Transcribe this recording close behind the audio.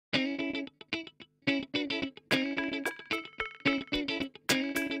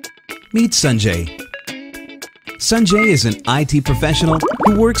Meet Sanjay. Sanjay is an IT professional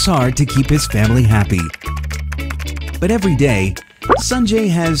who works hard to keep his family happy. But every day, Sanjay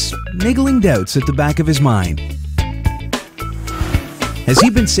has niggling doubts at the back of his mind. Has he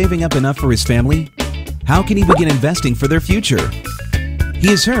been saving up enough for his family? How can he begin investing for their future? He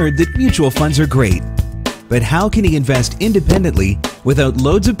has heard that mutual funds are great, but how can he invest independently without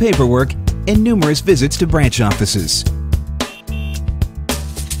loads of paperwork and numerous visits to branch offices?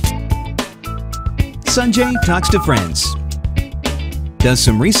 Sanjay talks to friends, does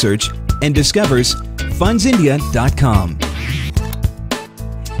some research, and discovers fundsindia.com.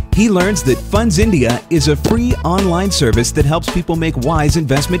 He learns that Funds India is a free online service that helps people make wise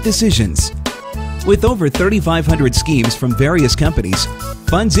investment decisions. With over 3,500 schemes from various companies,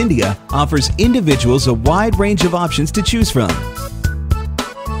 Funds India offers individuals a wide range of options to choose from.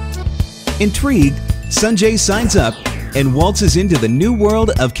 Intrigued, Sanjay signs up and waltzes into the new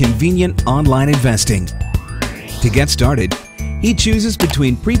world of convenient online investing. To get started, he chooses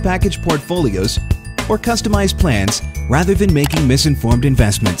between prepackaged portfolios or customized plans rather than making misinformed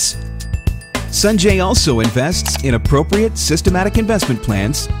investments. Sanjay also invests in appropriate systematic investment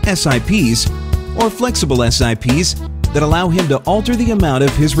plans, SIPs, or flexible SIPs that allow him to alter the amount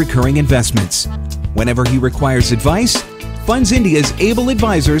of his recurring investments. Whenever he requires advice, Funds India's able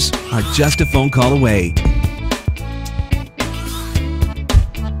advisors are just a phone call away.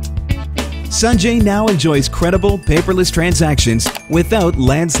 Sanjay now enjoys credible, paperless transactions without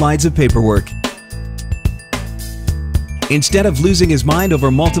landslides of paperwork. Instead of losing his mind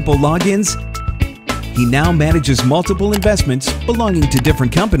over multiple logins, he now manages multiple investments belonging to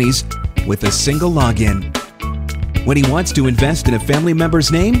different companies with a single login. When he wants to invest in a family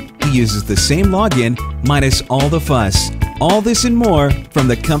member's name, he uses the same login minus all the fuss. All this and more from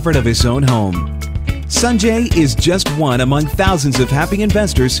the comfort of his own home. Sanjay is just one among thousands of happy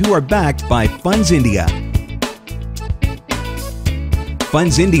investors who are backed by Funds India.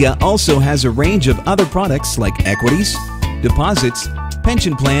 Funds India also has a range of other products like equities, deposits,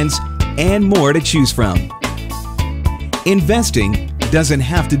 pension plans, and more to choose from. Investing doesn't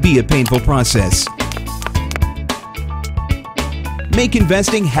have to be a painful process. Make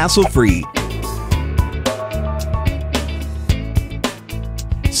investing hassle-free.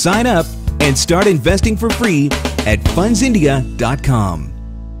 Sign up and start investing for free at fundsindia.com.